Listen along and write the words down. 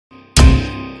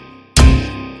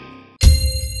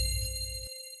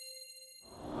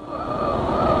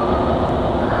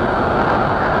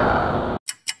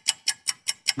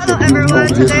everyone,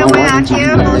 today we are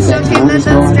here for shooting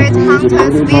London Street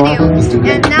Hunters video,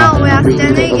 and now we are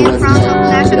standing in front of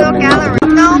National Gallery.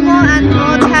 Now more and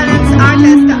more talented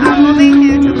artists are moving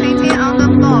here to painting on the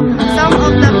floor. Some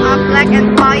of them are black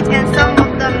and white and some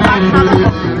of them are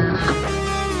colorful.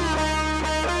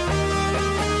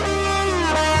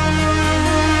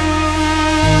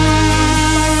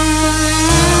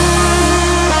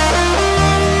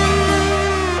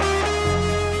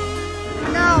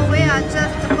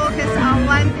 Just focus on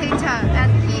one painter,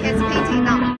 and he is painting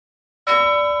now.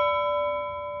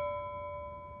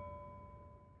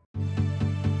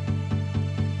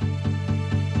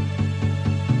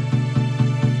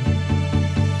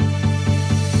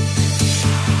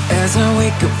 As I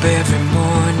wake up every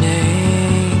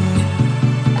morning,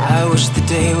 I wish the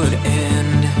day would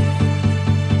end,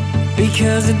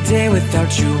 because a day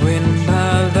without you in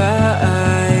my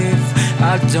life,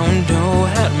 I don't know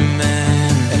how to mend.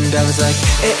 And I was like,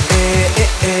 eh, eh, eh,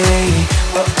 eh,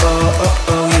 oh, oh, oh,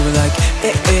 oh. You were like,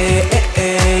 eh, eh, eh,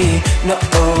 eh, no,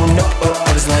 oh, no, oh.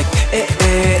 I was like, eh,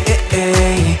 eh, eh,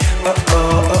 eh, oh,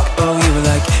 oh, oh, oh. You were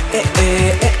like, eh,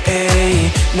 eh, eh,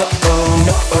 eh, no, oh,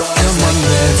 no, oh. Come on,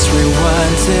 let's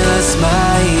rewind till I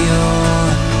smile.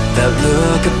 That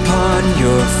look upon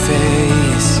your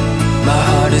face. My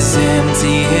heart is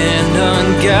empty and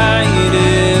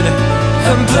unguided.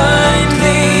 I'm blind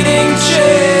leading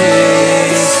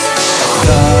chase.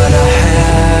 Thought I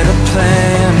had a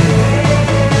plan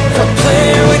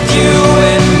with you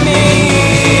and me.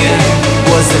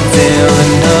 Was the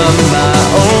villain of my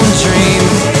own dream,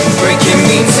 breaking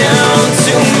me down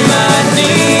to my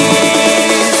knees.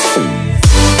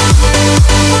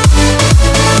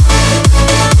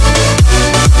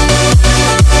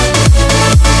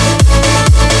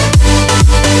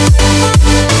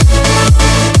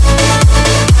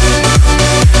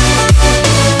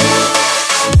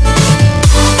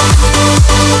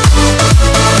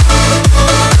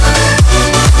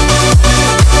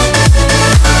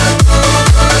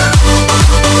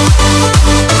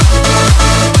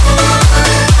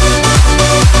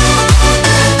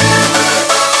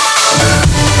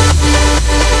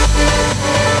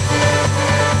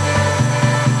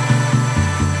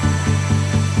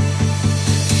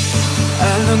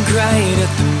 Right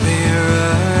at the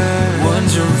mirror,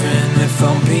 wondering if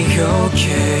I'll be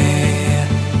okay.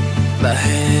 My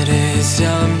head is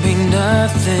telling me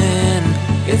nothing,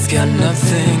 it's got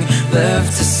nothing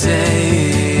left to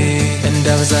say. And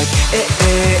I was like, eh,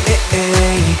 eh, eh,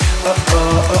 eh, oh,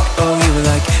 oh, oh, oh. You were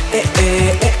like, eh,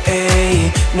 eh, eh,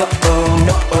 eh, no, oh,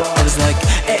 no, oh. I was like,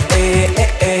 eh, eh,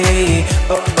 eh, eh,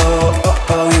 oh, oh, oh,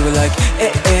 oh. You were like,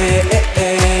 eh, eh, eh,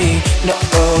 eh, no,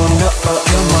 oh, no, oh.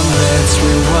 Come on, let's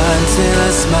rewind till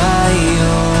I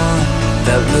smile.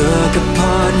 That look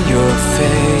upon your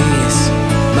face.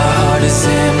 My heart is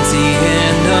empty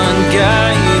and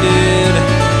unguided.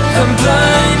 I'm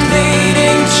blind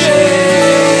leading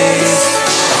chase.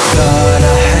 Thought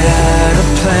I had a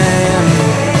plan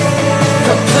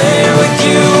with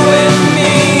you and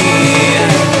me.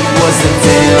 Was the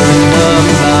villain of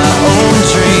my own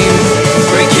dream,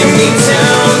 breaking me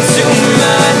down to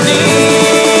my knees.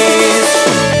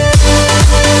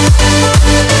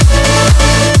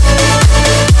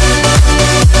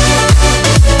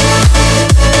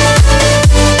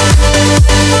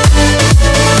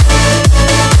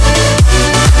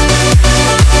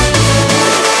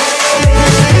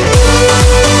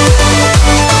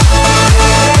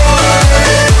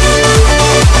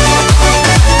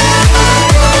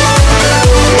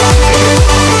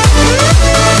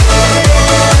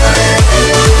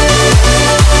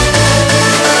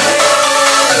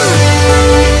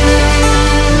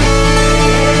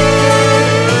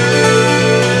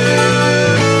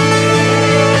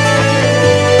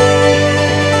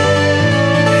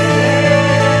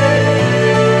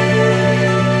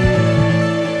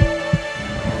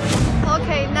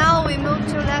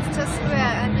 Leicester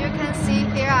Square, and you can see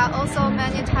there are also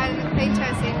many talented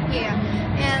painters in here.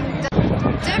 And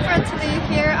differently,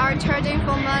 here are charging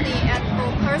for money and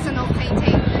for personal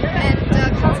painting, and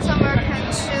the customer can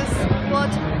choose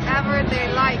whatever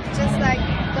they like, just like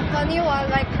the funny one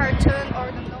like cartoon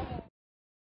or the normal.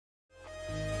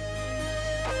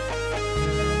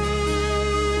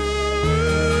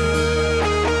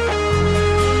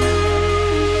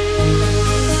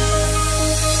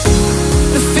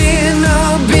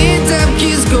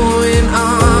 Keeps going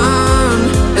on,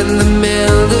 and the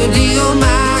melody of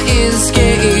my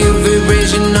escape,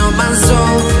 vibration of my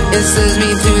soul, it sends me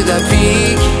to the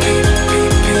peak.